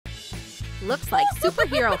Looks like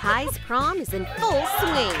Superhero High's prom is in full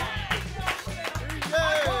swing.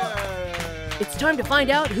 Yeah. It's time to find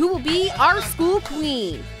out who will be our school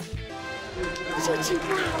queen. Gigi,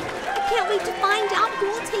 wow. I can't wait to find out who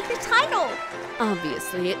will take the title.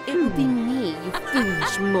 Obviously, it will be me, you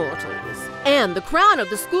foolish mortals. And the crown of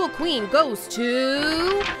the school queen goes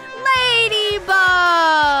to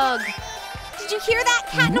Ladybug! Did you hear that,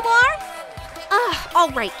 Cat Noir? All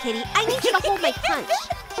right, Kitty. I need you to hold my punch.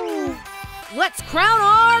 Let's crown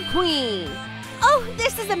our queen! Oh,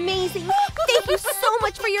 this is amazing. Thank you so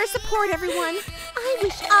much for your support, everyone. I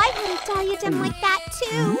wish I had a diadem like that,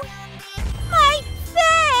 too. My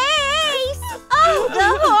face! Oh,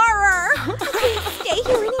 the horror! I can't stay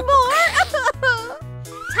here anymore.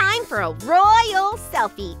 Time for a royal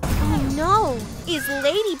selfie. Oh, no. Is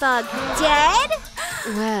Ladybug dead?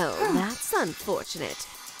 Well, that's unfortunate.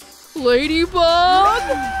 Ladybug!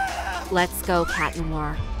 Let's go, Cat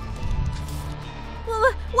Noir.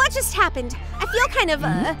 Well, what just happened? I feel kind of,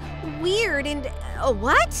 weird and,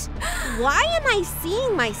 what? Why am I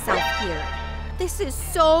seeing myself here? This is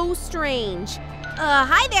so strange.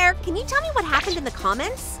 Hi there. Can you tell me what happened in the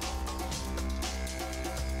comments?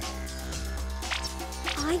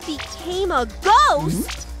 I became a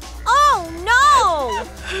ghost? Oh, no!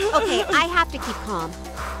 Okay, I have to keep calm.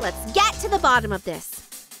 Let's get to the bottom of this.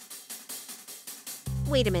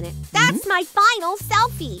 Wait a minute. That's my final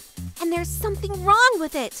selfie. And there's something wrong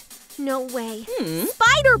with it. No way.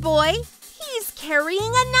 Spider Boy? He's carrying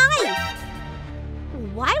a knife.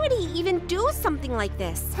 Why would he even do something like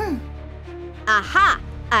this? Aha!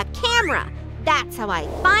 A camera. That's how I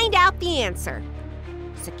find out the answer.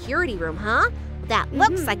 Security room, huh? That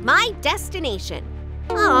looks like my destination.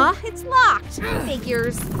 Aw, it's locked.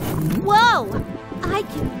 Figures. Whoa! I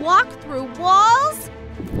can walk through walls?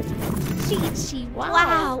 Chi-Chi,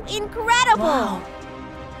 wow, incredible! Wow.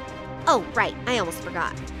 Oh, right, I almost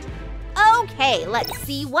forgot. Okay, let's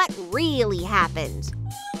see what really happened.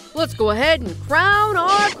 Let's go ahead and crown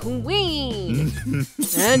our queen.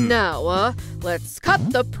 And now, let's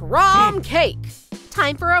cut the prom cake.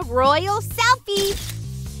 Time for a royal selfie.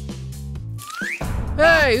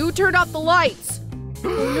 Hey, who turned off the lights?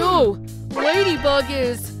 Oh no, Ladybug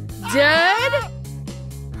is dead?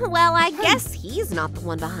 Well, I guess he's not the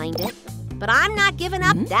one behind it. But I'm not giving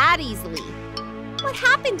up that easily. What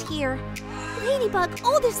happened here? Ladybug,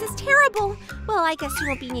 oh, this is terrible. Well, I guess you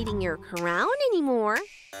won't be needing your crown anymore.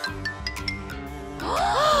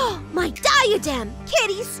 My diadem!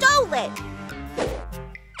 Kitty stole it!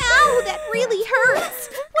 Ow, that really hurts!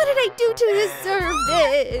 What did I do to deserve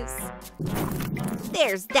this?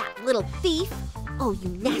 There's that little thief. Oh, you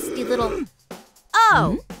nasty little...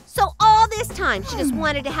 Oh, so all this time she just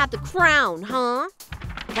wanted to have the crown, huh?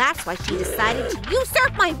 That's why she decided to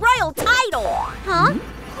usurp my royal title, huh?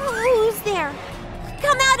 Who's there?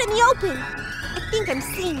 Come out in the open. I think I'm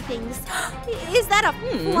seeing things. Is that a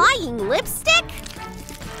flying lipstick? I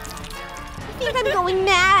think I'm going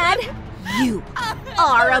mad. You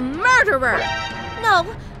are a murderer. No,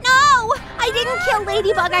 no, I didn't kill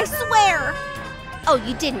Ladybug, I swear. Oh,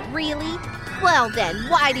 you didn't really? Well then,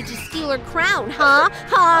 why did you steal her crown, huh?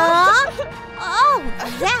 Huh? Oh,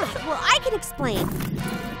 that. Well, I can explain.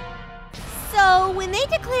 So, when they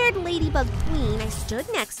declared Ladybug queen, I stood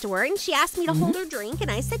next to her and she asked me to hold her drink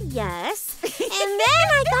and I said yes. And then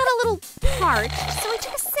I got a little parched, so I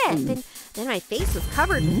took a sip and then my face was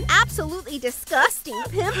covered with absolutely disgusting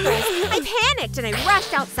pimples. I panicked and I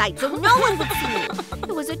rushed outside so no one would see me.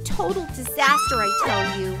 It was a total disaster, I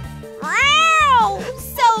tell you. Ow!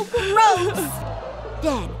 So gross!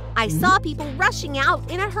 Then I saw people rushing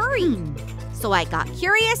out in a hurry. So I got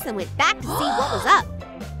curious and went back to see what was up.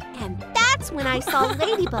 And that's when I saw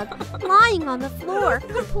Ladybug lying on the floor,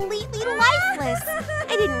 completely lifeless.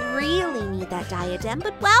 I didn't really need that diadem,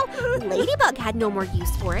 but well, Ladybug had no more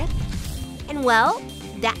use for it. And well,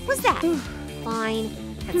 that was that. Fine,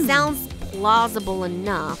 that sounds plausible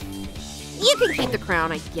enough. You can keep the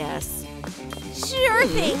crown, I guess. Sure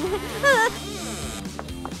thing.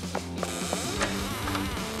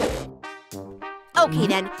 Okay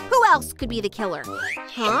then, who else could be the killer?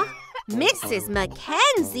 Huh? Mrs.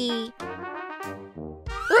 Mackenzie?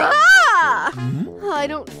 Ah! I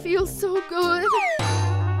don't feel so good.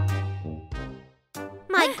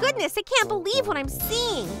 My goodness, I can't believe what I'm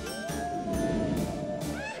seeing.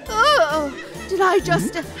 Oh, did I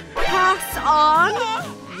just pass on?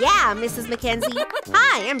 Yeah, Mrs. Mackenzie.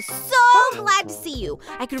 Hi, I'm so glad to see you.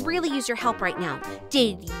 I could really use your help right now.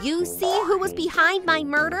 Did you see who was behind my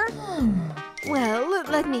murder? Well,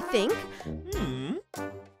 let me think.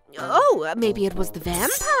 Oh, maybe it was the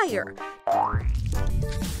vampire.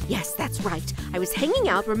 Yes, that's right. I was hanging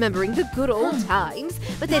out remembering the good old times,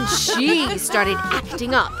 but then she started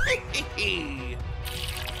acting up.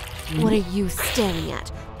 What are you staring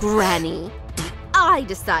at, Granny? I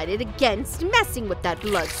decided against messing with that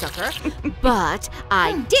bloodsucker, but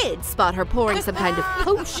I did spot her pouring some kind of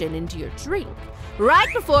potion into your drink,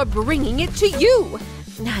 right before bringing it to you.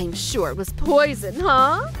 I'm sure it was poison,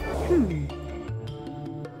 huh?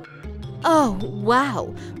 Oh,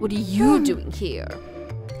 wow. What are you doing here?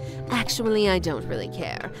 Actually, I don't really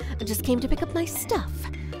care. I just came to pick up my stuff.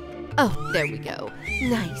 Oh, there we go.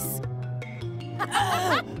 Nice.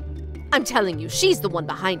 I'm telling you, she's the one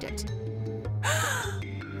behind it.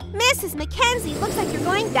 Mrs. Mackenzie, looks like you're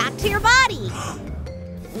going back to your body.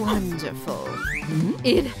 Wonderful.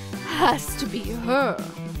 It has to be her.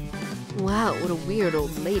 Wow, what a weird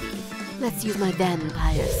old lady. Let's use my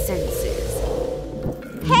vampire senses.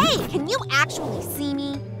 Hey, can you actually see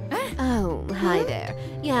me? Oh, hi there.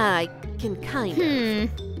 Yeah, I can kind of.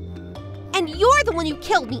 And you're the one who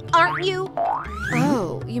killed me, aren't you?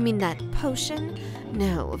 Oh, you mean that potion?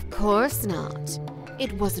 No, of course not.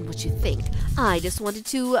 It wasn't what you think. I just wanted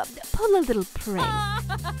to pull a little prank.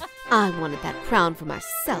 I wanted that crown for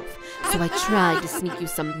myself, so I tried to sneak you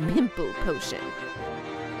some pimple potion.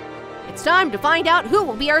 It's time to find out who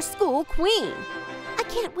will be our school queen. I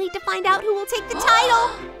can't wait to find out who will take the title.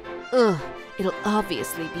 Ugh, it'll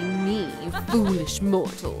obviously be me, you foolish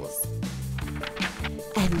mortals.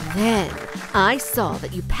 And then I saw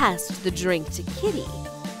that you passed the drink to Kitty.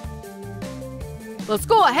 Let's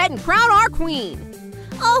go ahead and crown our queen.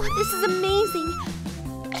 Oh, this is amazing.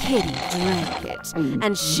 Kitty drank it,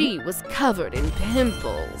 and she was covered in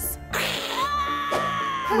pimples.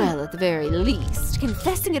 Well, at the very least,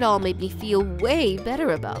 confessing it all made me feel way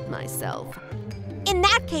better about myself. In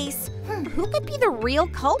that case, who could be the real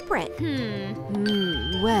culprit?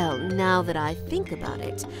 Well, now that I think about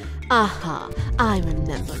it, I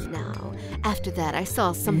remember now. After that, I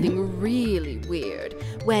saw something really weird.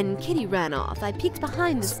 When Kitty ran off, I peeked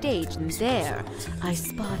behind the stage, and there I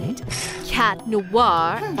spotted Cat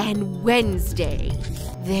Noir and Wednesday.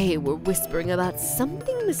 They were whispering about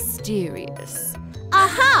something mysterious.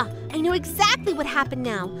 Aha! I know exactly what happened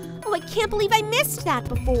now. Oh, I can't believe I missed that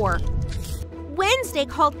before. Wednesday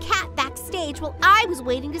called Cat backstage while I was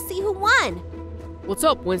waiting to see who won. What's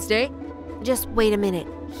up, Wednesday? Just wait a minute.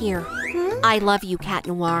 Here. I love you, Cat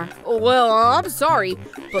Noir. Well, I'm sorry,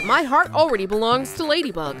 but my heart already belongs to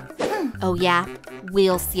Ladybug. Oh, yeah?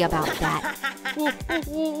 We'll see about that.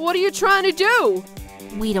 What are you trying to do?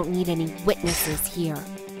 We don't need any witnesses here.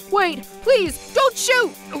 Wait, please, don't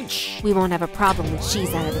shoot! We won't have a problem when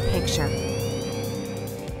she's out of the picture.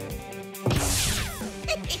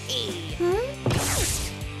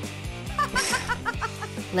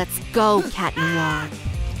 Let's go, Cat Noir.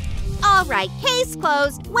 All right, case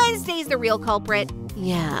closed. Wednesday's the real culprit.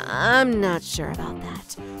 Yeah, I'm not sure about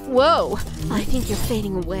that. Whoa, I think you're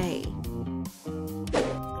fading away.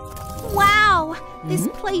 Wow, this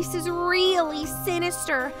place is really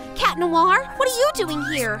sinister. Cat Noir, what are you doing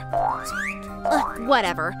here?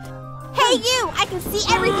 Whatever. Hey, you! I can see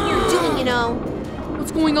everything you're doing, you know.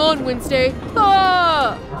 What's going on, Wednesday?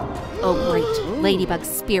 Ah! Oh, great. Ladybug's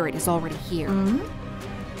spirit is already here.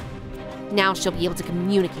 Now she'll be able to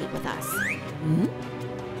communicate with us.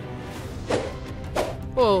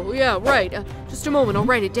 Oh, yeah, right. Just a moment, I'll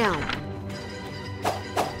write it down.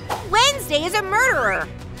 Wednesday is a murderer.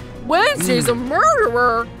 Wednesday's a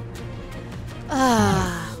murderer?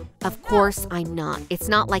 Of course I'm not. It's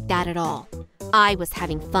not like that at all. I was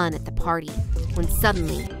having fun at the party when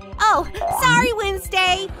suddenly... Oh, sorry,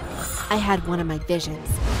 Wednesday! I had one of my visions.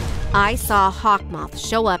 I saw Hawkmoth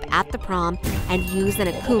show up at the prom and use an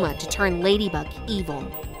Akuma to turn Ladybug evil.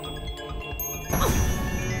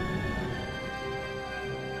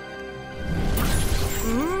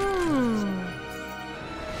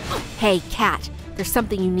 Hey, Cat, there's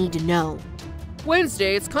something you need to know.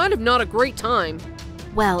 Wednesday, it's kind of not a great time.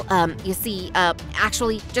 Well, you see,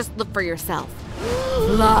 actually, just look for yourself.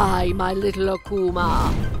 Fly, my little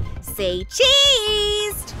Akuma. Say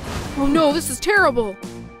cheese! Oh no, this is terrible.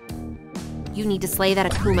 You need to slay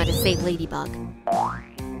that Akuma to save Ladybug.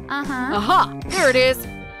 Aha, there it is.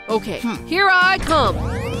 Okay, here I come.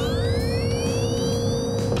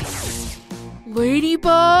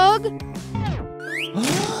 Ladybug?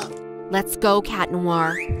 Let's go, Cat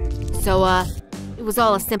Noir. So, it was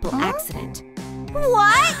all a simple accident.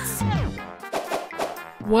 What?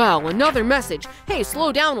 Wow, another message. Hey,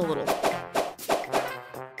 slow down a little.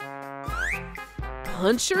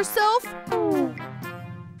 Punch yourself?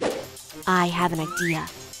 I have an idea.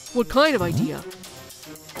 What kind of idea?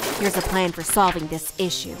 Here's a plan for solving this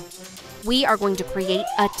issue. We are going to create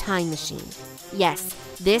a time machine. Yes,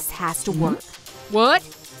 this has to work. What?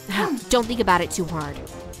 Don't think about it too hard.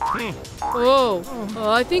 Oh,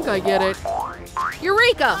 I think I get it.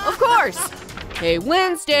 Eureka! Of course! Hey,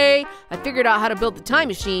 Wednesday! I figured out how to build the time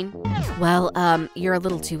machine. Well, you're a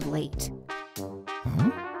little too late.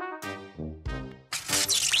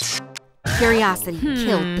 Curiosity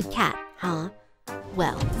killed the cat, huh?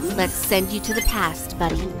 Well, let's send you to the past,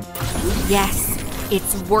 buddy. Yes,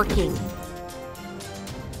 it's working.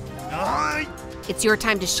 It's your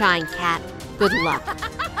time to shine, cat. Good luck.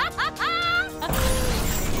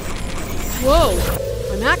 Whoa!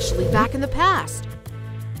 I'm actually back in the past.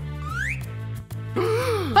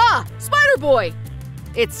 Ah! Spider Boy!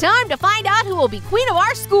 It's time to find out who will be queen of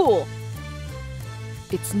our school!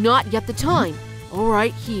 It's not yet the time. All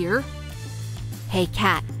right, here. Hey,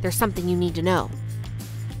 cat, there's something you need to know.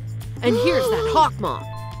 And here's that hawk moth.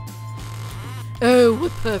 Oh,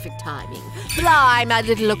 what perfect timing. Fly, my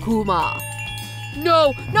little Akuma.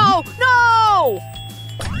 No, no, no!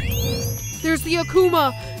 There's the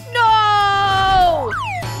Akuma. No!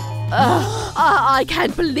 I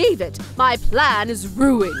can't believe it. My plan is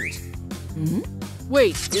ruined.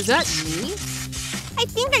 Wait, is that me? I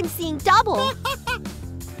think I'm seeing double.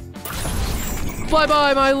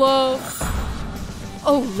 Bye-bye, my love.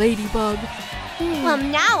 Oh, Ladybug. Well,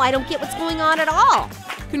 now I don't get what's going on at all.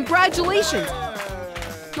 Congratulations.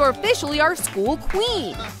 You're officially our school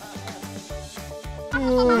queen.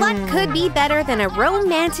 What could be better than a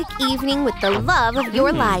romantic evening with the love of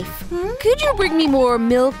your life? Could you bring me more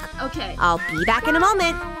milk? Okay. I'll be back in a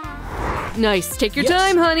moment. Nice. Take your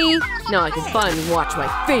time, honey. Now I can finally watch my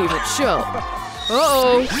favorite show.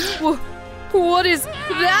 Uh-oh. What is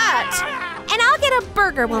that? And I'll get a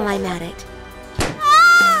burger while I'm at it.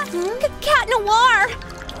 Ah! Cat Noir!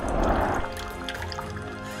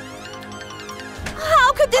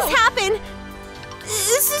 How could this happen?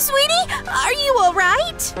 Sweetie, are you all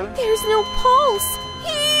right? There's no pulse.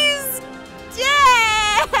 He's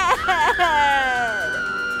dead!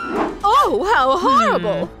 Oh, how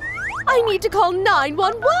horrible! I need to call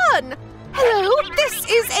 911! Hello, this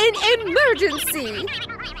is an emergency!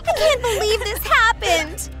 I can't believe this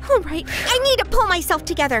happened! All right, I need to pull myself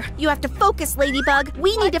together. You have to focus, Ladybug.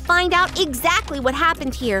 We need to find out exactly what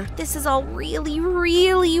happened here. This is all really,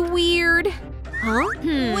 really weird. Huh?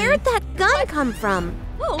 Where'd that gun come from?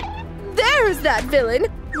 Oh, there's that villain!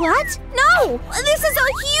 What? No! This is a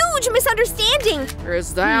huge misunderstanding!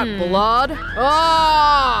 Is that blood?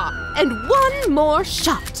 Ah! And one more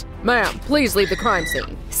shot! Ma'am, please leave the crime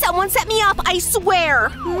scene. Someone set me up, I swear!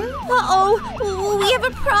 Uh-oh, we have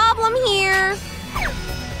a problem here.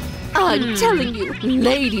 I'm telling you,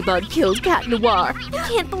 Ladybug killed Cat Noir. I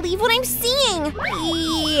can't believe what I'm seeing.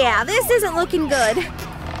 Yeah, this isn't looking good.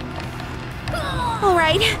 All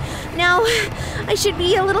right, now I should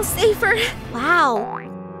be a little safer. Wow.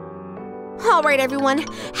 All right, everyone,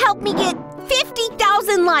 help me get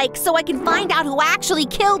 50,000 likes so I can find out who actually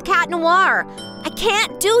killed Cat Noir. I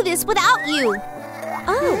can't do this without you.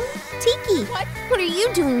 Oh, Tiki, what are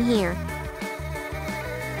you doing here?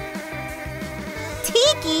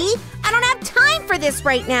 Tiki, I don't have time for this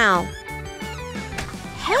right now.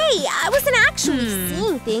 Hey, I wasn't actually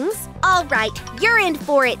seeing things. All right, you're in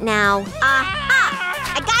for it now.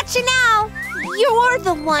 Aha! I got you now. You're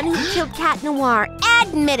the one who killed Cat Noir.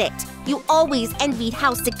 Admit it. You always envied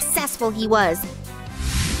how successful he was.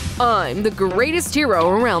 I'm the greatest hero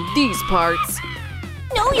around these parts.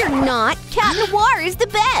 No, you're not. Cat Noir is the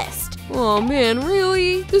best. Oh man,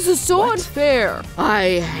 really? This is so unfair.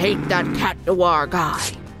 I hate that Cat Noir guy.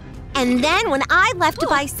 And then when I left to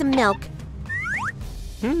buy some milk,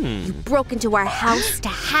 you broke into our house to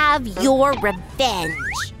have your revenge.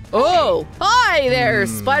 Oh, hi there,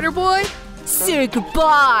 Spider Boy. Say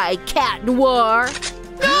goodbye, Cat Noir.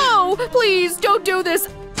 No, please don't do this.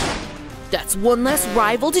 That's one less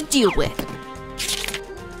rival to deal with.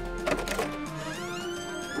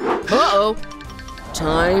 Uh-oh.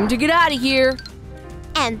 Time to get out of here.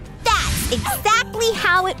 And that's exactly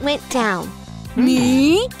how it went down.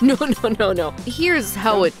 Me? No. Here's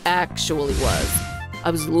how it actually was. I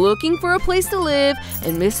was looking for a place to live,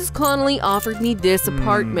 and Mrs. Connolly offered me this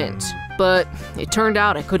apartment. But it turned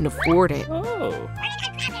out I couldn't afford it. Oh.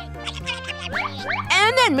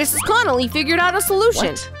 And then Mrs. Connolly figured out a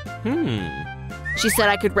solution. What? She said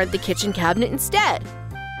I could rent the kitchen cabinet instead.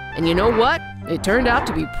 And you know what? It turned out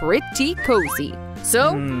to be pretty cozy.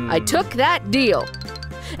 So I took that deal.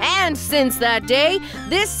 And since that day,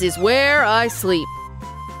 this is where I sleep.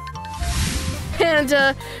 And,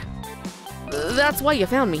 that's why you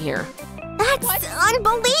found me here. That's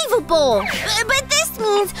unbelievable. But this this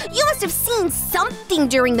means you must have seen something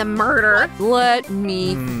during the murder. Let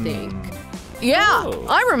me think. Yeah,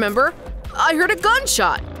 I remember. I heard a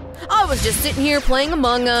gunshot. I was just sitting here playing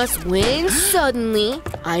Among Us when suddenly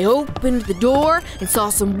I opened the door and saw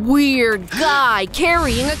some weird guy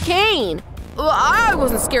carrying a cane. Well, I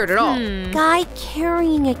wasn't scared at all. Guy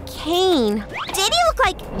carrying a cane. Did he look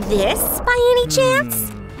like this by any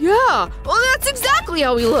chance? Yeah, well, that's exactly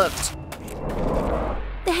how he looked.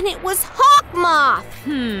 Then it was Hawkmoth.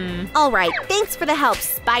 All right, thanks for the help,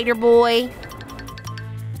 Spider Boy.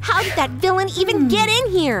 How did that villain even get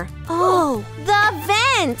in here? Oh, the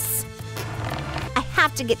vents! I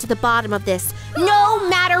have to get to the bottom of this, no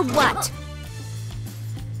matter what.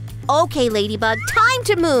 Okay, Ladybug, time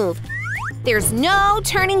to move. There's no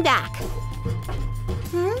turning back.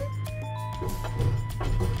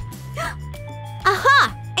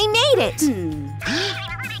 Aha! I made it!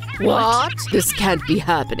 What? This can't be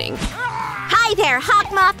happening. Hi there,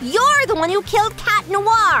 Hawkmoth. You're the one who killed Cat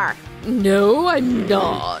Noir. No, I'm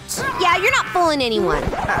not. Yeah, you're not fooling anyone.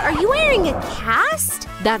 Are you wearing a cast?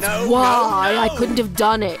 That's why I couldn't have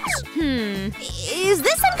done it. Is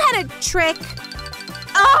this some kind of trick?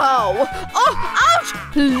 Ow! Oh, ouch!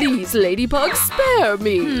 Please, Ladybug, spare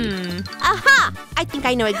me. Aha! I think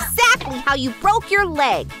I know exactly how you broke your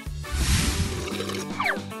leg.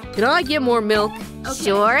 Can I get more milk?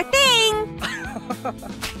 Sure thing.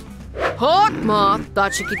 Hawkmoth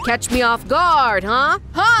thought she could catch me off guard, huh?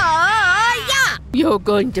 Hi-ya! You're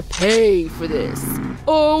going to pay for this.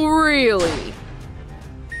 Oh, really?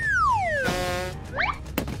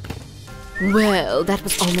 Well, that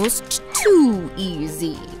was almost too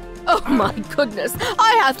easy. Oh my goodness,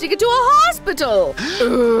 I have to get to a hospital!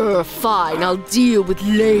 Fine, I'll deal with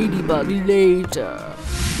Ladybug later.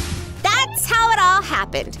 That's how it all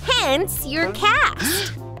happened, hence your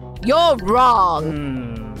cast. You're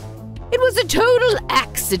wrong. It was a total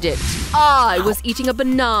accident. I was eating a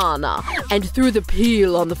banana and threw the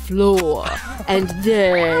peel on the floor. And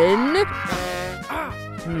then…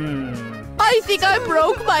 I think I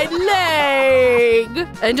broke my leg!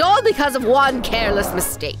 And all because of one careless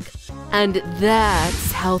mistake. And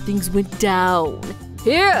that's how things went down.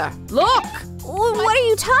 Here, look! What are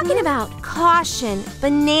you talking about? Caution,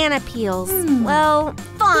 banana peels. Well,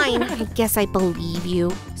 fine. I guess I believe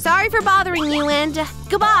you. Sorry for bothering you, and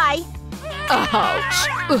goodbye. Ouch!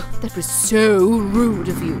 Ugh, that was so rude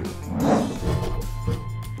of you.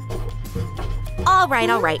 All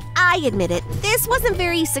right. I admit it. This wasn't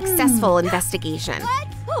very successful investigation.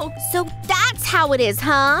 So that's how it is,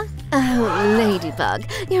 huh? Oh, Ladybug,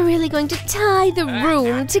 you're really going to tie the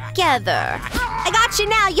room together. I got you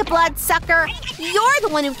now, you bloodsucker. You're the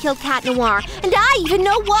one who killed Cat Noir, and I even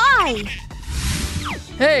know why.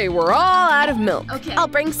 Hey, we're all out of milk. I'll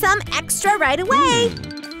bring some extra right away.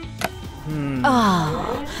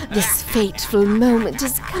 Oh, this fateful moment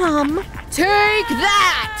has come. Take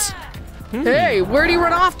that! Hey, where do you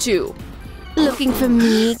run off to? Looking for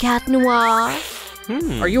me, Cat Noir?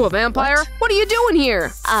 Are you a vampire? What are you doing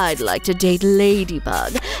here? I'd like to date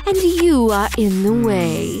Ladybug, and you are in the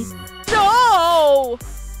way. No!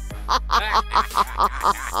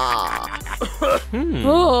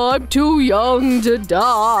 Oh, I'm too young to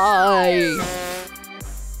die.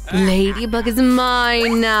 Ladybug is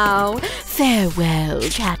mine now. Farewell,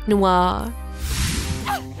 Cat Noir.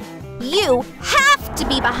 You have to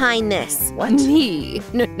be behind this. What? Me?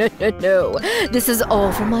 No. This is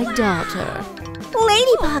all for my daughter.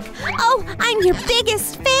 Ladybug! Oh, I'm your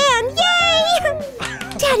biggest fan! Yay!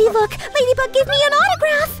 Daddy, look! Ladybug, give me an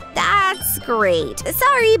autograph! That's great.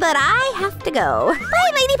 Sorry, but I have to go.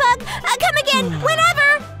 Bye, Ladybug! Come again,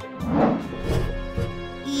 whenever!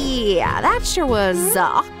 Yeah, that sure was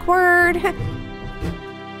awkward.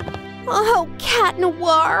 Oh, Cat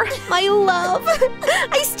Noir, my love.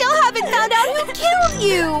 I still haven't found out who killed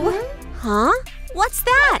you. Huh? What's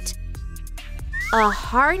that? A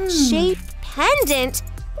heart-shaped pendant?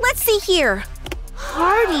 Let's see here.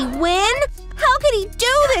 Hardy Wynn? How could he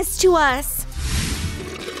do this to us?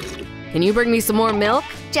 Can you bring me some more milk?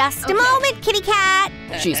 Just a moment, kitty cat.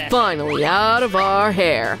 She's finally out of our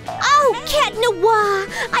hair. Oh, Cat Noir,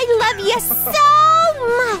 I love you so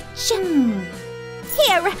much.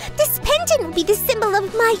 Here, this pendant will be the symbol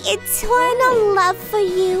of my eternal love for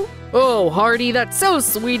you. Oh, Hardy, that's so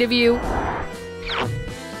sweet of you.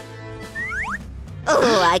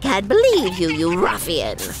 Oh, I can't believe you, you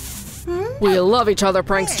ruffian. We love each other,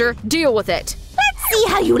 prankster. Deal with it. Let's see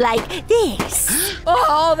how you like this.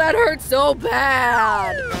 Oh, that hurts so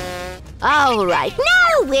bad. All right,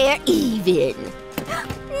 now we're even.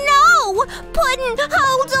 No! Puddin',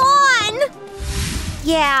 hold on!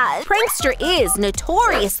 Yeah, prankster is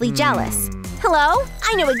notoriously jealous. Hello?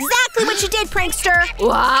 I know exactly what you did, prankster.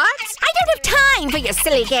 What? I don't have time for your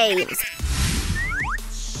silly games.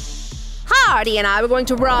 Hardy and I were going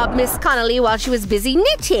to rob Miss Connolly while she was busy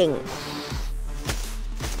knitting.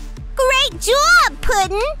 Great job,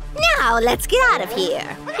 Puddin'. Now let's get out of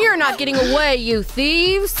here. You're not getting away, you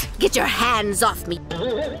thieves! Get your hands off me.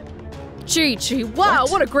 Chi-Chi, wow,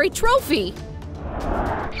 what a great trophy!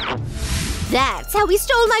 That's how we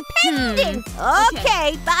stole my pendant.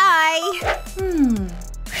 Okay, bye.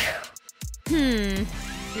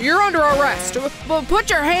 You're under arrest. Put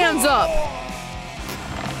your hands up.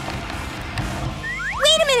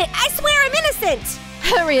 Wait a minute, I swear I'm innocent.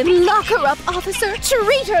 Hurry and lock her up, officer.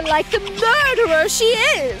 Treat her like the murderer she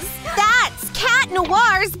is. That's Cat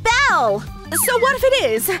Noir's bell. So what if it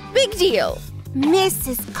is? Big deal.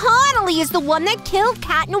 Mrs. Connolly is the one that killed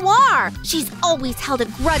Cat Noir. She's always held a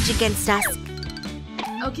grudge against us.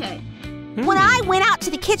 Okay. When I went out to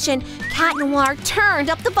the kitchen, Cat Noir turned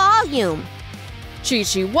up the volume.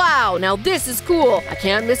 Chi-Chi, wow, now this is cool. I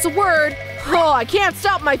can't miss a word. Oh, I can't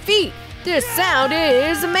stop my feet. This sound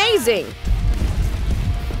is amazing.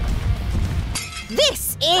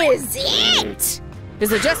 This is it!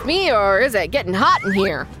 Is it just me, or is it getting hot in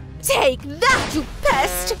here? Take that, you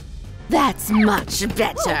pest! That's much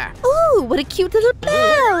better. Ooh, what a cute little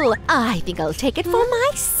bell! I think I'll take it for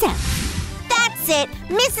myself. That's it!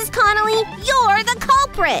 Mrs. Connolly, you're the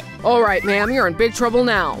culprit! All right, ma'am, you're in big trouble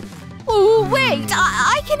now. Oh, wait,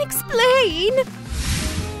 I can explain.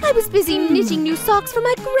 I was busy knitting new socks for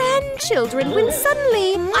my grandchildren when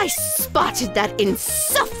suddenly I spotted that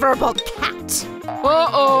insufferable cat.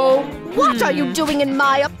 Uh-oh. What are you doing in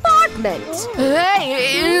my apartment?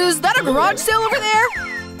 Hey, is that a garage sale over there?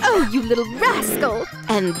 Oh, you little rascal!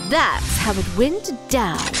 And that's how it went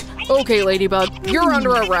down. Okay, Ladybug, you're under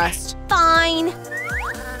arrest. Fine.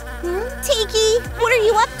 Tiki, what are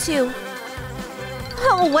you up to?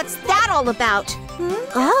 Oh, what's that all about?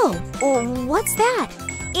 Oh, what's that?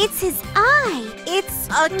 It's his eye. It's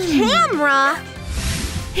a camera.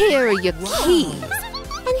 Here are your keys.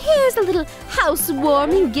 And here's a little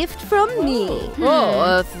housewarming gift from me.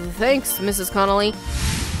 Oh, thanks, Mrs. Connolly.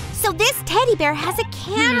 So this teddy bear has a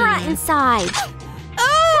camera inside.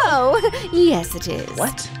 Oh, yes it is.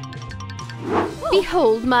 What?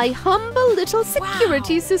 Behold my humble little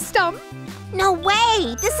security system. No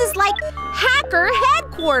way! This is like hacker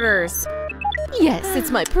headquarters. Yes,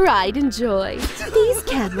 it's my pride and joy. These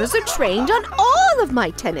cameras are trained on all of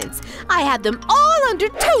my tenants. I have them all under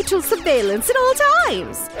total surveillance at all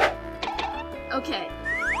times. Okay.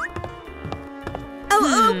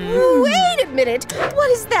 Oh, wait a minute. What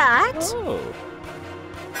is that? Oh.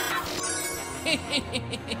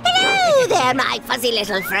 Hello there, my fuzzy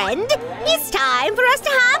little friend. It's time for us to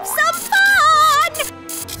have some fun!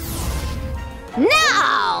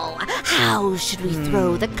 Now, how should we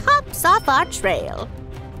throw the cops off our trail?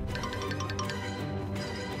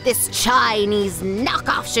 This Chinese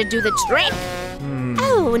knockoff should do the trick.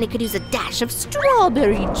 Oh, and it could use a dash of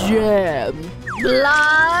strawberry jam.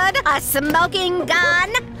 Blood, a smoking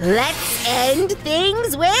gun. Let's end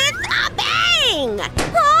things with a bang!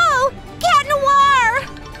 Oh, Cat Noir!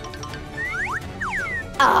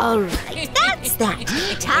 All right, that's that.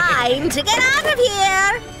 Time to get out of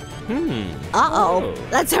here. Uh-oh,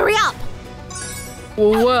 let's hurry up.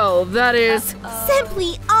 Well, that is…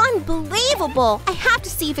 Simply unbelievable. I have to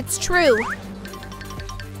see if it's true.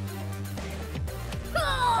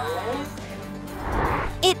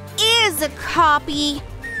 It is a copy.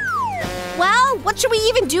 Well, what should we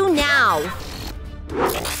even do now?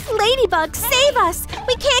 Ladybug, save us!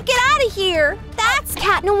 We can't get out of here! That's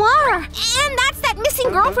Cat Noir! And that's that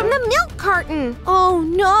missing girl from the milk carton! Oh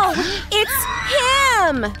no, it's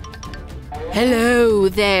him! Hello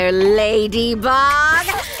there, Ladybug.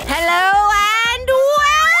 Hello and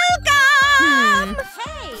welcome!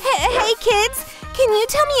 Hey kids, can you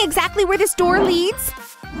tell me exactly where this door leads?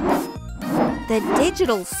 The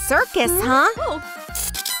digital circus, huh?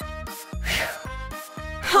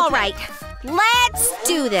 All right, let's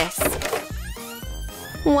do this.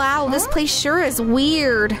 Wow, this place sure is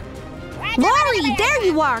weird. Lori, there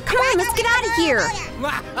you are. Come on, let's get out of here.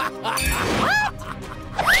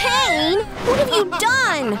 Kane, what have you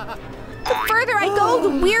done? The further I go,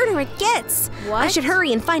 the weirder it gets. I should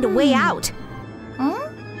hurry and find a way out.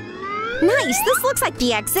 Nice, this looks like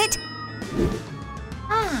the exit.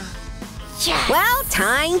 Yes. Well,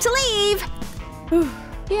 time to leave.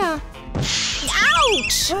 Yeah.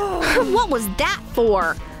 Ouch! What was that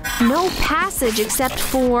for? No passage except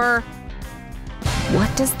for…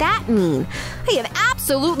 What does that mean? I have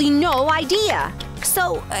absolutely no idea.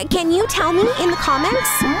 So, can you tell me in the comments?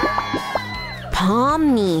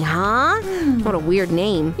 Pomni, huh? What a weird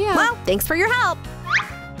name. Yeah. Well, thanks for your help.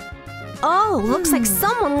 Oh, looks like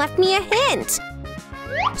someone left me a hint.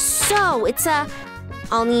 So,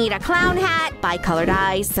 I'll need a clown hat, bi-colored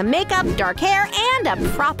eyes, some makeup, dark hair, and a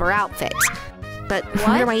proper outfit. But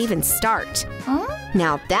where do I even start?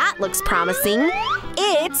 Now that looks promising.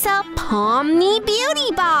 It's a Pomni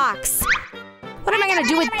beauty box. What am I gonna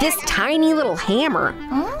do with this tiny little hammer?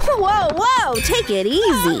 Whoa, whoa, take it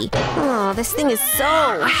easy. Oh, this thing is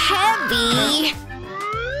so heavy.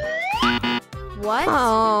 What?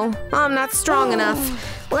 Oh, I'm not strong enough.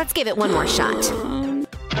 Let's give it one more shot.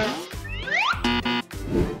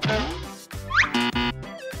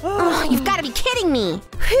 Oh, you've got to be kidding me.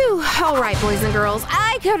 Whew, all right, boys and girls,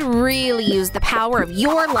 I could really use the power of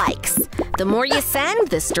your likes. The more you send,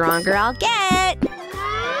 the stronger I'll get.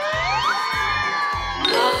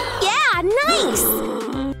 Yeah, nice.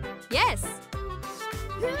 Yes.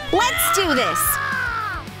 Let's do this.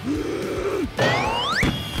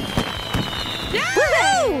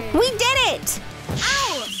 Woohoo! We did it!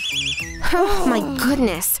 Oh my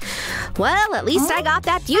goodness. Well, at least I got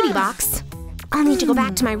that beauty box. I'll need to go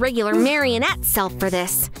back to my regular marionette self for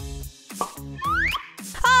this.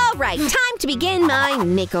 All right, time to begin my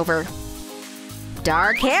makeover.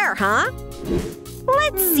 Dark hair, huh?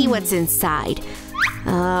 Let's see what's inside.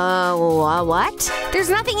 What? There's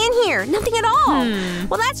nothing in here. Nothing at all.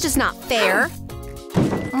 Well, that's just not fair.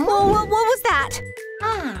 What was that?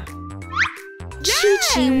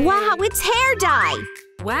 Chi-Chi, wow, it's hair dye.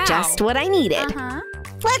 Wow. Just what I needed.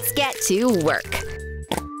 Let's get to work.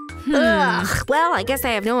 Ugh, well, I guess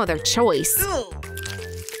I have no other choice.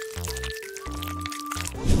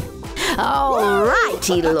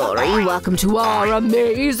 Alrighty, Lori, welcome to our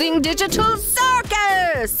amazing digital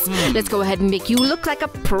circus! Let's go ahead and make you look like a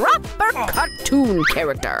proper cartoon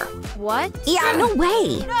character. What? Yeah, no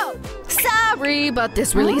way. No. Sorry, but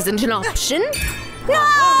this really isn't an option.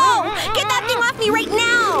 No! Get that thing off me right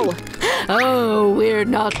now! Oh, we're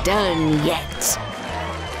not done yet.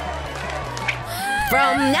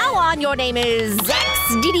 From now on, your name is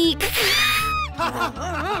XDD.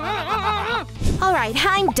 All right,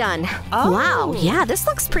 I'm done. Oh. Wow, yeah, this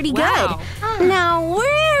looks pretty Wow. good. Now,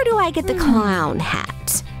 where do I get the clown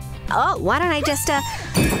hat? Oh, why don't I just,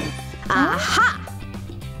 Aha!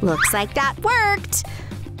 Looks like that worked.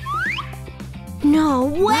 No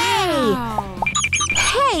way! Wow.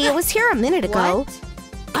 Hey, it was here a minute ago. What?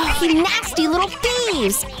 Oh, you nasty little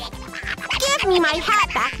thieves! Give me my hat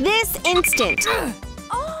back this instant!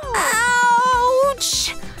 Oh.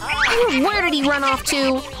 Ouch! Where did he run off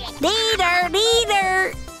to? Neither!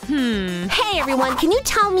 Hey everyone, can you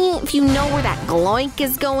tell me if you know where that gloink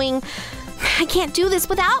is going? I can't do this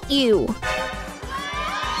without you!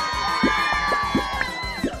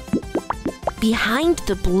 Behind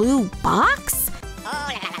the blue box?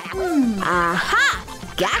 Aha!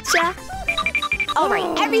 Gotcha!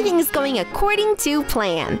 Alright, everything's going according to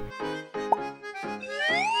plan.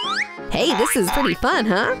 Hey, this is pretty fun,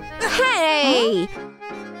 huh? Hey!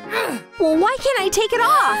 Well, why can't I take it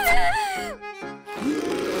off?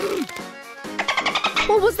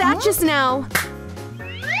 What was that just now?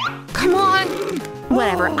 Come on!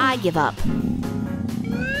 Whatever, I give up.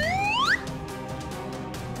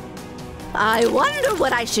 I wonder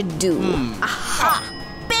what I should do. Aha!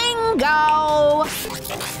 Bingo!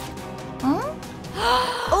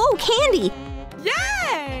 Oh, candy!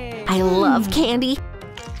 Yay! I love candy.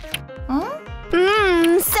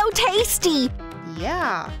 Mmm, so tasty!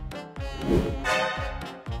 Yeah.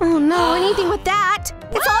 Oh no, anything with that!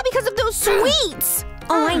 It's all because of those sweets!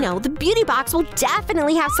 Oh, I know, the beauty box will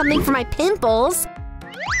definitely have something for my pimples.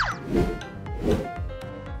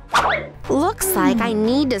 Looks like I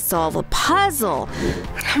need to solve a puzzle.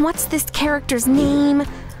 What's this character's name?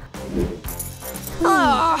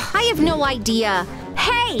 Oh, I have no idea.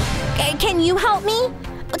 Hey, can you help me?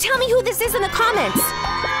 Tell me who this is in the comments.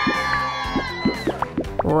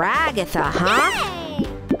 Ragatha, huh?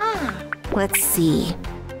 Let's see.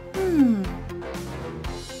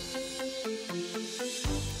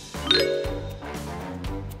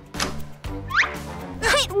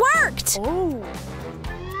 It worked! Oh.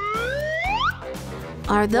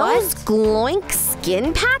 Are those gloink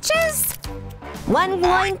skin patches? One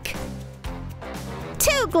gloink.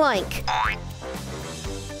 Two gloink.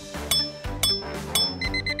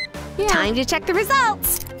 Yeah. Time to check the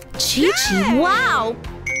results. Chi-Chi, wow!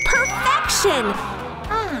 Perfection!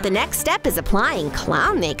 The next step is applying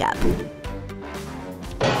clown makeup.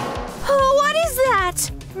 Oh, what is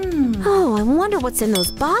that? Oh, I wonder what's in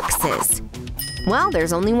those boxes. Well,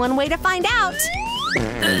 there's only one way to find out.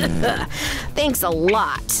 Thanks a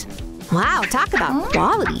lot. Wow, talk about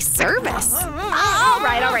quality service. All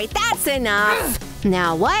right, that's enough.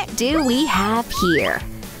 Now what do we have here?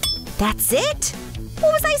 That's it?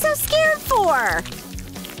 What was I so scared for?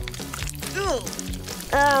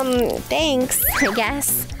 Thanks, I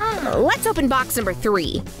guess. Let's open box number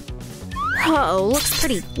 3. Oh, looks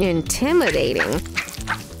pretty intimidating.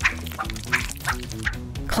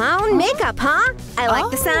 Clown makeup, huh? I like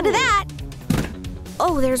the sound of that.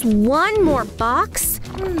 Oh, there's one more box?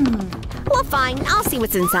 Well, fine. I'll see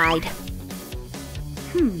what's inside.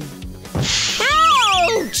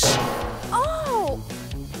 Ouch!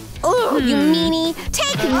 Oh, you meanie.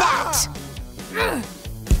 Take that!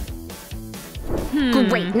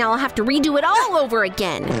 Great, now I'll have to redo it all over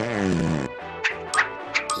again.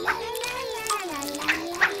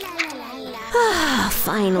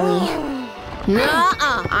 Finally.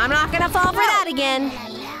 Nuh-uh, I'm not gonna fall for that again.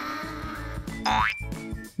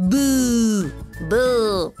 Boo!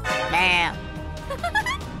 Boo!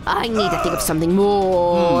 I need to think of something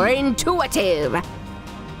more intuitive.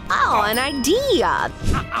 Oh, an idea.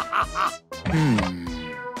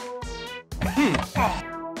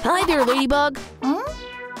 Hi there, Ladybug.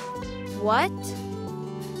 What?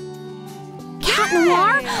 Cat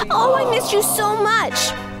Noir? Oh, I missed you so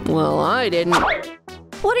much. Well, I didn't.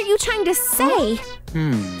 What are you trying to say?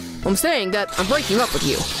 I'm saying that I'm breaking up with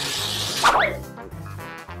you.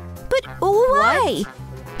 But why?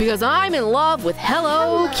 Because I'm in love with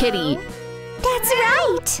Hello Kitty. That's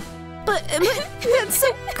right. But that's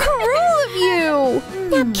so cruel of you.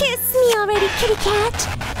 Now kiss me already, kitty cat.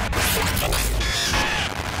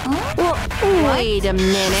 Well, wait a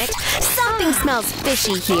minute. Something smells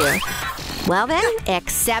fishy here. Well then,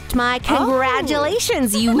 accept my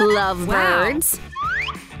congratulations, you lovebirds.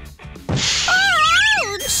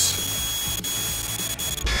 Ouch!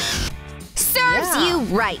 Serves you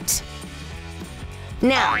right.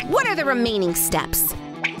 Now, what are the remaining steps?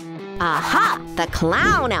 Aha! The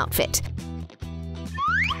clown outfit.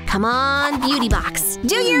 Come on, beauty box.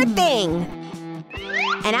 Do your thing.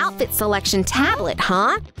 An outfit selection tablet,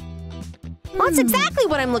 huh? Well, that's exactly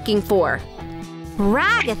what I'm looking for.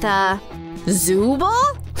 Ragatha.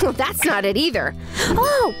 Zooble? That's not it either.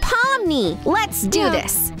 Oh, Pomni. Let's do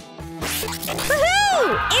this.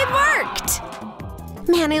 Woohoo! It worked!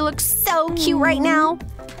 Man, I look so cute right now.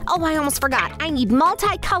 Oh, I almost forgot. I need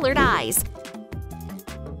multicolored eyes.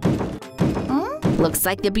 Looks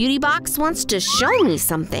like the beauty box wants to show me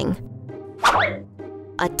something.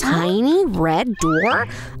 A tiny red door?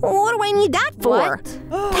 What do I need that for?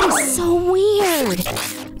 That is so weird.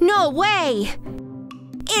 No way.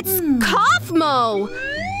 It's Kaufmo.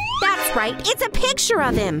 That's right. It's a picture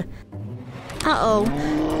of him. Uh-oh.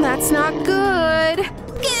 That's not good.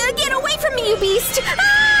 Get away from me, you beast.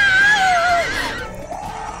 Ah!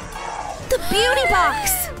 The beauty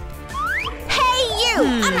box. Hey, you.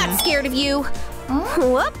 I'm not scared of you.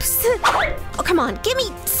 Whoops. Oh, come on. Give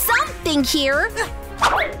me something here.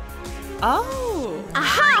 Oh.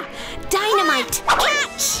 Aha! Dynamite!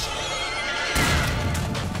 Catch!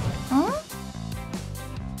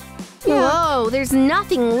 Whoa, there's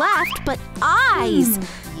nothing left but eyes.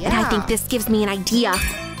 And I think this gives me an idea.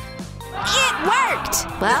 It worked!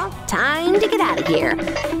 Well, time to get out of here.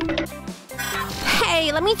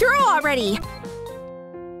 Hey, let me through already.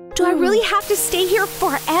 Do I really have to stay here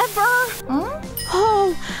forever?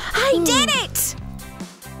 Oh, I did it!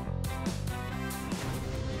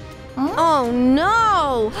 Oh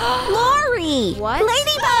no! Lori! What?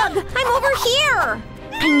 Ladybug! I'm over here!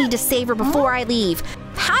 I need to save her before I leave.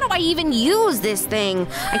 How do I even use this thing?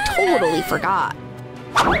 I totally forgot.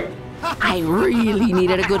 I really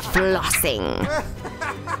needed a good flossing.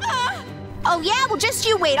 Oh yeah? Well, just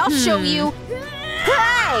you wait. I'll show you.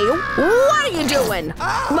 Hey! What are you doing?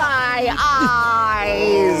 My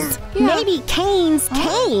eyes! Maybe Kane's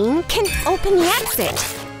cane can open the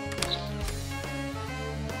exit.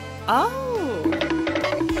 Oh.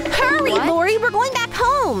 Hurry, Lori! We're going back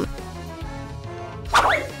home!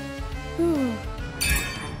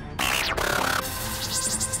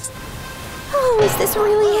 Oh, is this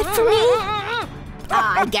really it for me?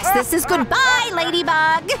 I guess this is goodbye,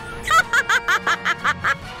 Ladybug!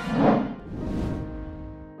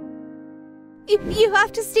 You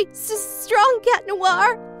have to stay strong, Cat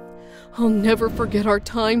Noir. I'll never forget our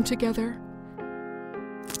time together.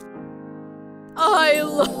 I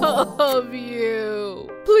love you.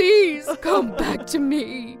 Please come back to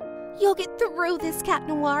me. You'll get through this, Cat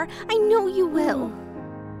Noir. I know you will.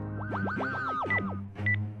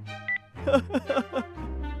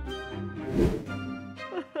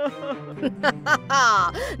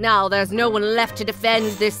 Now there's no one left to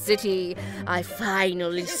defend this city. I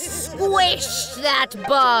finally squished that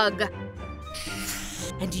bug.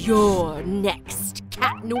 And you're next,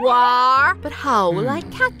 Cat Noir. But how will I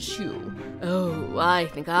catch you? Oh, I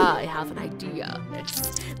think I have an idea.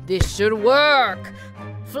 This should work.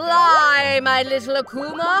 Fly, my little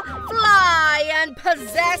Akuma. Fly and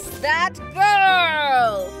possess that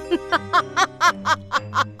girl.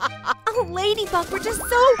 Oh, Ladybug, we're just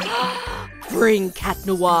so... Bring Cat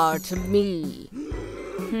Noir to me.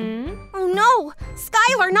 Oh no!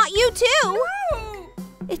 Skylar, not you too!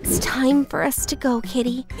 It's time for us to go,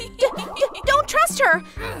 Kitty. Don't trust her!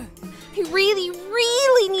 I really,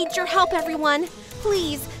 really need your help, everyone.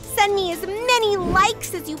 Please, send me as many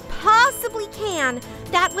likes as you possibly can.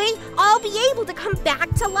 That way, I'll be able to come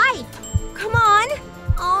back to life. Come on.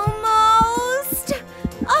 Almost.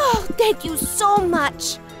 Oh, thank you so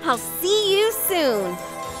much. I'll see you soon.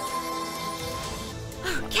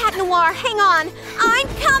 Cat Noir, hang on. I'm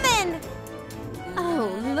coming. Oh,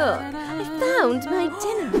 look, I found my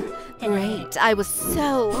dinner. Great, I was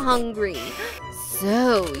so hungry.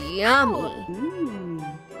 So yummy.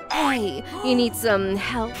 Hey, you need some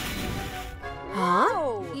help?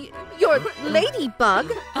 Huh? You're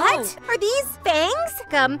Ladybug? What? Are these fangs?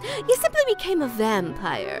 You simply became a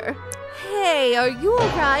vampire. Hey, are you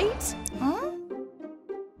alright?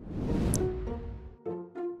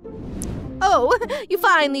 Oh, you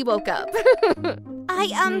finally woke up.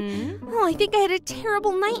 I think I had a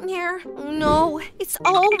terrible nightmare. Oh no, it's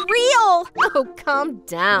all real. Oh, calm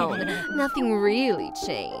down. Nothing really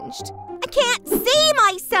changed. I can't see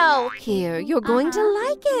myself. Here, you're going to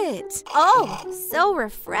like it. Oh, so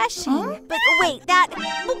refreshing. But wait, that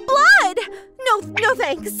blood. No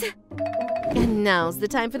thanks. And now's the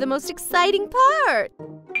time for the most exciting part.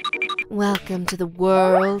 Welcome to the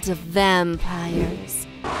world of vampires.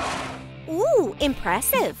 Ooh,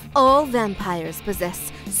 impressive. All vampires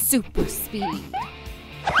possess super speed.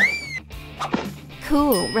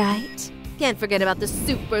 Cool, right? Can't forget about the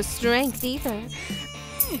super strength either.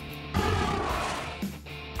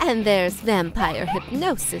 And there's vampire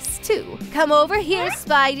hypnosis too. Come over here,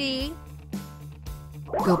 Spidey.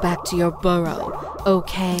 Go back to your burrow,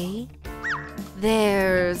 okay?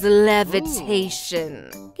 There's levitation.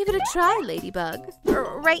 Give it a try, Ladybug.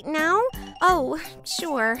 Right now? Oh,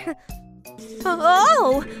 sure.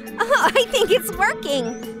 Oh, I think it's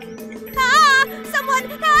working. Ah, someone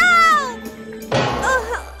help!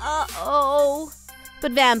 Uh-oh.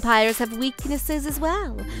 But vampires have weaknesses as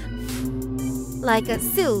well. Like a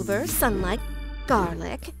silver, sunlight,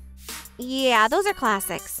 garlic. Yeah, those are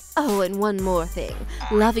classics. Oh, and one more thing.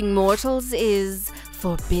 Loving mortals is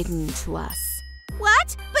forbidden to us.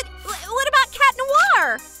 What? But what about Cat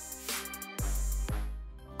Noir?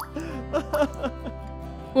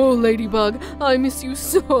 Oh, Ladybug, I miss you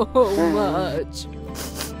so much.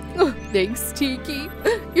 Oh, thanks, Tiki.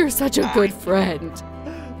 You're such a good friend.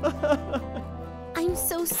 I'm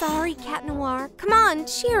so sorry, Cat Noir. Come on,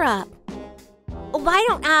 cheer up. Why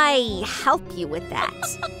don't I help you with that?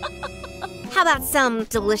 How about some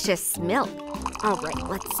delicious milk? All right,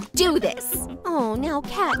 let's do this. Oh, now,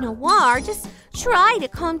 Cat Noir, just try to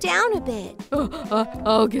calm down a bit.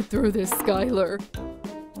 I'll get through this, Skylar.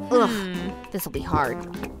 Ugh, this'll be hard.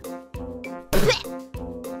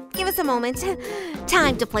 Give us a moment.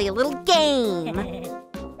 Time to play a little game.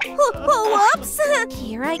 Whoops!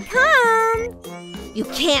 Here I come. You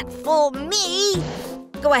can't fool me.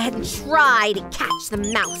 Go ahead and try to catch the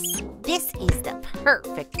mouse. This is the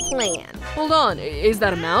perfect plan. Hold on, is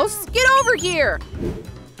that a mouse? Get over here!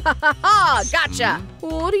 Ha ha ha! Gotcha!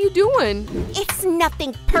 What are you doing? It's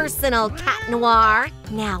nothing personal, Cat Noir.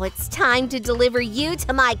 Now it's time to deliver you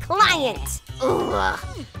to my client. Ugh,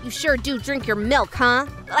 you sure do drink your milk, huh?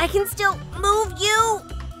 But I can still move you.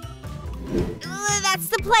 That's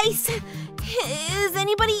the place. Is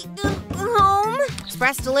anybody home?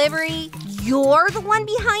 Express delivery? You're the one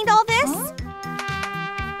behind all this?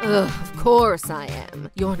 Ugh, of course I am.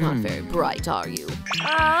 You're not very bright, are you?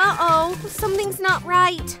 Uh-oh, something's not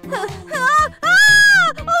right. Oh,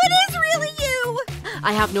 it is really you!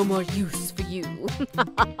 I have no more use for you.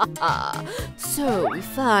 So we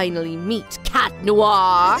finally meet Cat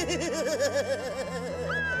Noir.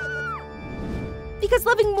 Because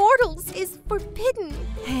loving mortals is forbidden.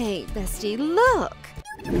 Hey, bestie, look.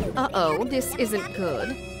 Uh-oh, this isn't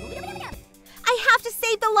good. I have to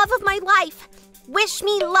save the love of my life. Wish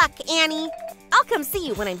me luck, Annie. I'll come see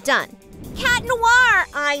you when I'm done. Cat Noir,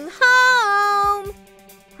 I'm home.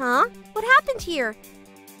 Huh? What happened here?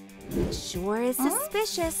 Sure is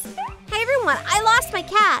suspicious. Hey, everyone, I lost my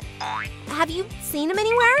cat. Have you seen him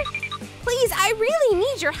anywhere? Please, I really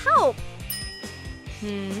need your help.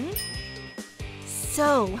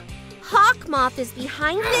 So, Hawkmoth is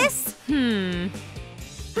behind this?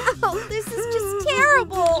 Oh, this is just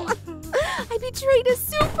terrible. I betrayed a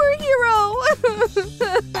superhero.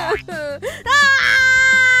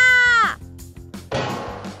 Ah!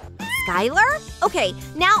 Skylar? Okay,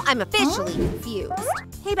 now I'm officially confused.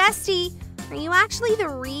 Hey, bestie, are you actually the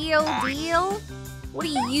real deal? What do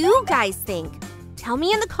you guys think? Tell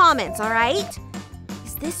me in the comments, all right?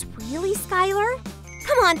 Is this really Skylar?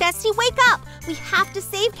 Come on, bestie, wake up! We have to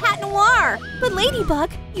save Cat Noir! But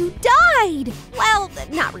Ladybug, you died! Well,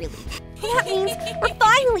 not really. That means we're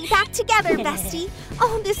finally back together, bestie.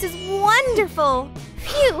 Oh, this is wonderful.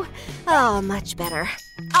 Phew. Oh, much better.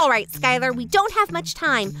 All right, Skylar, we don't have much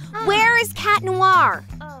time. Where is Cat Noir?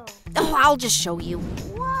 Oh, I'll just show you.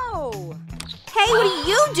 Whoa! Hey, what are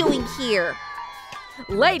you doing here?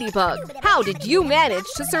 Ladybug, how did you manage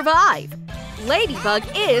to survive? Ladybug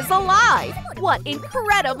is alive! What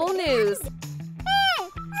incredible news!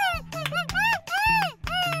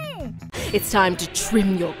 It's time to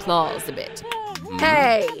trim your claws a bit.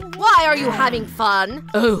 Hey, why are you having fun?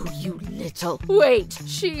 Oh, you little… Wait,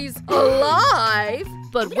 she's alive?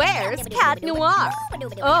 But where's Cat Noir?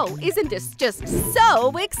 Oh, isn't this just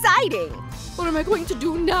so exciting? What am I going to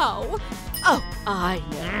do now? Oh, I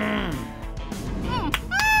know.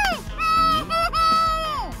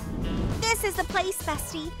 This is the place,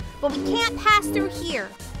 bestie, but we can't pass through here.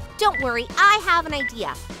 Don't worry, I have an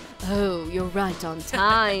idea. Oh, you're right on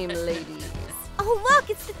time, ladies. Oh, look,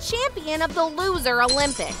 it's the champion of the Loser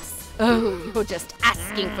Olympics. Oh, you're just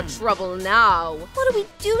asking for trouble now. What do we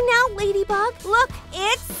do now, Ladybug? Look,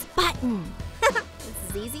 it's button. It's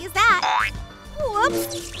as easy as that.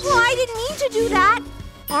 Whoops. Oh, I didn't mean to do that.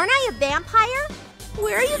 Aren't I a vampire?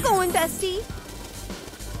 Where are you going, bestie?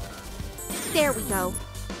 There we go.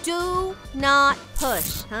 Do not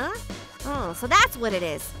push, huh? Oh, so that's what it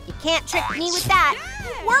is. You can't trick me with that.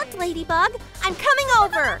 It worked, Ladybug. I'm coming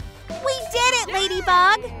over. We did it,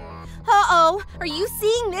 Ladybug. Uh-oh, are you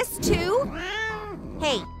seeing this too?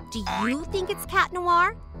 Hey, do you think it's Cat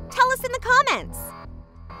Noir? Tell us in the comments.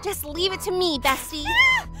 Just leave it to me, bestie.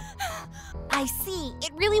 I see,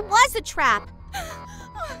 it really was a trap.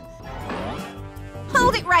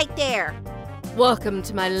 Hold it right there. Welcome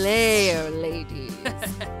to my lair, ladies.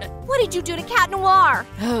 What did you do to Cat Noir?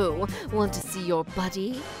 Oh, want to see your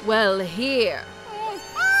buddy? Well, here.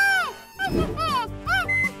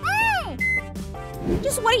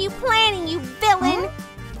 Just what are you planning, you villain?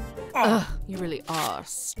 Ugh, you really are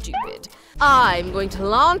stupid. I'm going to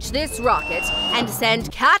launch this rocket and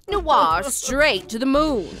send Cat Noir straight to the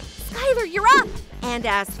moon. Skylar, you're up. And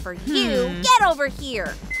as for you, get over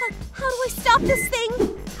here. How do I stop this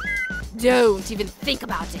thing? Don't even think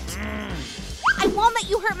about it. I won't let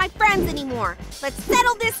you hurt my friends anymore. Let's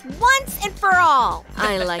settle this once and for all.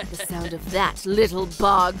 I like the sound of that, little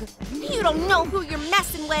bug. You don't know who you're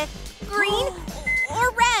messing with. Green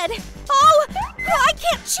or red? Oh, I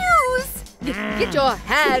can't choose. Get your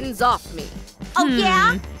hands off me. Oh,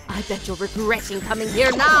 yeah? I bet you're regretting coming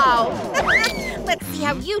here now. Let's see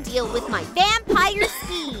how you deal with my vampire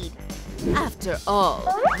speed. After all,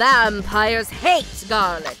 vampires hate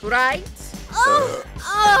garlic, right? Oh,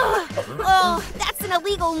 that's an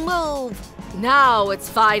illegal move. Now it's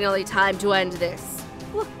finally time to end this.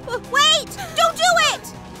 Wait, don't do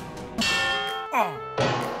it!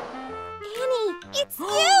 Annie, it's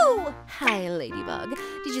you! Hi, Ladybug.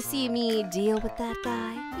 Did you see me deal with that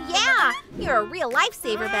guy? Yeah, you're a real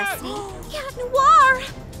lifesaver, bestie. Cat Noir!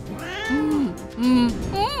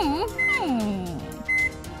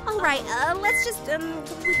 All right, let's just, go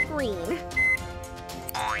with green.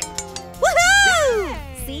 Woohoo!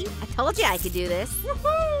 See, I told you I could do this.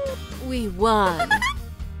 We won.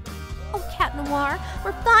 Oh, Cat Noir,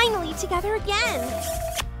 we're finally together again.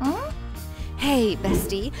 Hey,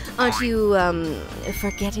 bestie, aren't you,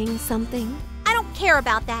 forgetting something? I don't care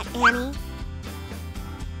about that, Annie.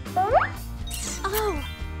 Oh,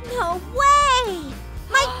 no way!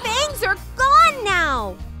 My fangs are gone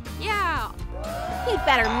now! Yeah. You'd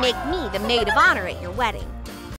better make me the maid of honor at your wedding.